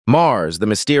Mars, the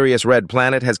mysterious red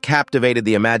planet, has captivated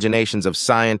the imaginations of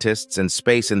scientists and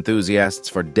space enthusiasts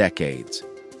for decades.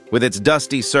 With its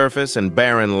dusty surface and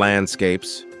barren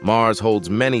landscapes, Mars holds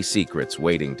many secrets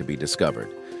waiting to be discovered.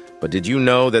 But did you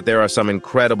know that there are some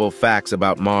incredible facts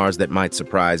about Mars that might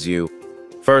surprise you?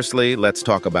 Firstly, let's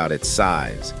talk about its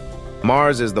size.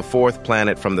 Mars is the fourth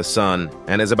planet from the Sun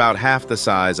and is about half the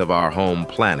size of our home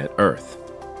planet, Earth.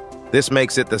 This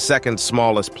makes it the second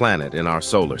smallest planet in our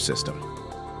solar system.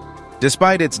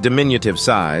 Despite its diminutive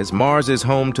size, Mars is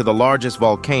home to the largest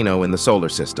volcano in the solar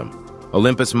system.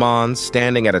 Olympus Mons,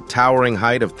 standing at a towering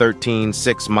height of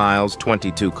 13.6 miles,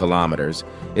 22 kilometers,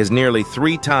 is nearly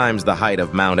 3 times the height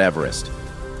of Mount Everest.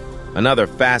 Another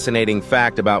fascinating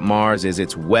fact about Mars is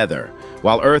its weather.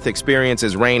 While Earth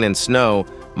experiences rain and snow,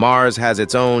 Mars has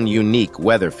its own unique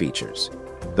weather features.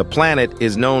 The planet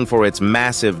is known for its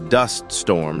massive dust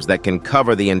storms that can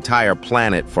cover the entire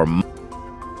planet for months.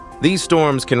 These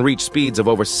storms can reach speeds of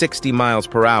over 60 miles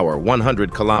per hour,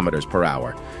 100 kilometers per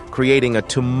hour, creating a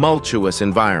tumultuous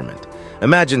environment.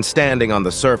 Imagine standing on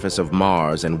the surface of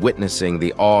Mars and witnessing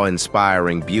the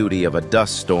awe-inspiring beauty of a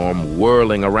dust storm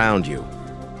whirling around you.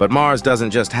 But Mars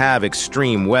doesn't just have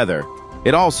extreme weather,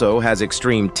 it also has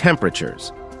extreme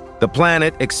temperatures. The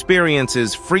planet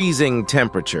experiences freezing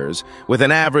temperatures with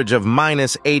an average of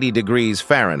minus 80 degrees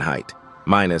Fahrenheit.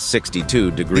 Minus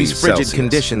 62 degrees Celsius. These frigid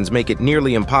conditions make it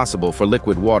nearly impossible for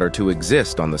liquid water to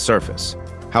exist on the surface.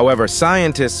 However,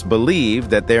 scientists believe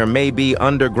that there may be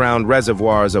underground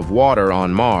reservoirs of water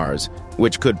on Mars,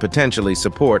 which could potentially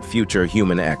support future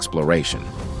human exploration.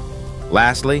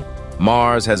 Lastly,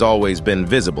 Mars has always been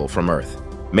visible from Earth,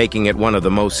 making it one of the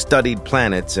most studied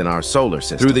planets in our solar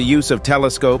system. Through the use of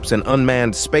telescopes and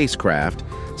unmanned spacecraft,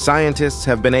 scientists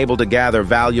have been able to gather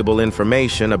valuable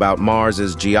information about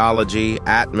Mars's geology,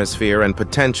 atmosphere, and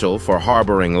potential for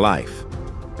harboring life.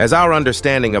 As our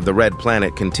understanding of the red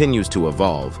planet continues to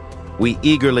evolve, we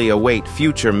eagerly await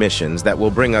future missions that will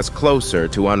bring us closer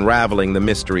to unraveling the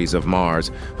mysteries of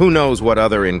Mars. Who knows what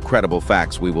other incredible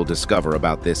facts we will discover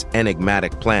about this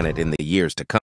enigmatic planet in the years to come.